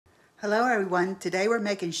Hello everyone, today we're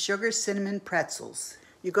making sugar cinnamon pretzels.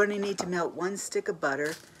 You're going to need to melt 1 stick of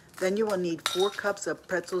butter, then you will need 4 cups of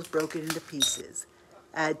pretzels broken into pieces.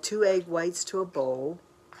 Add 2 egg whites to a bowl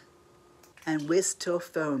and whisk till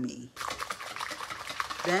foamy.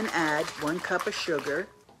 Then add 1 cup of sugar,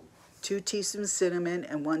 2 teaspoons cinnamon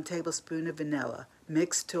and 1 tablespoon of vanilla.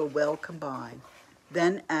 Mix till well combined.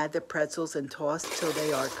 Then add the pretzels and toss till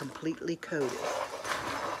they are completely coated.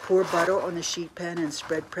 Pour butter on the sheet pan and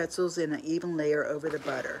spread pretzels in an even layer over the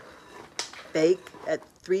butter. Bake at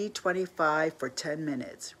 325 for 10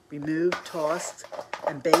 minutes. Remove, toss,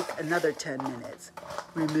 and bake another 10 minutes.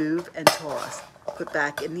 Remove and toss. Put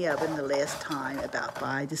back in the oven the last time, about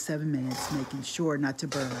 5 to 7 minutes, making sure not to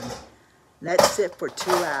burn. Let sit for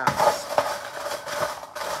 2 hours.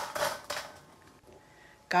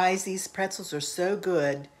 Guys, these pretzels are so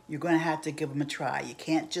good, you're going to have to give them a try. You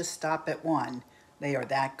can't just stop at one. They are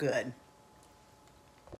that good.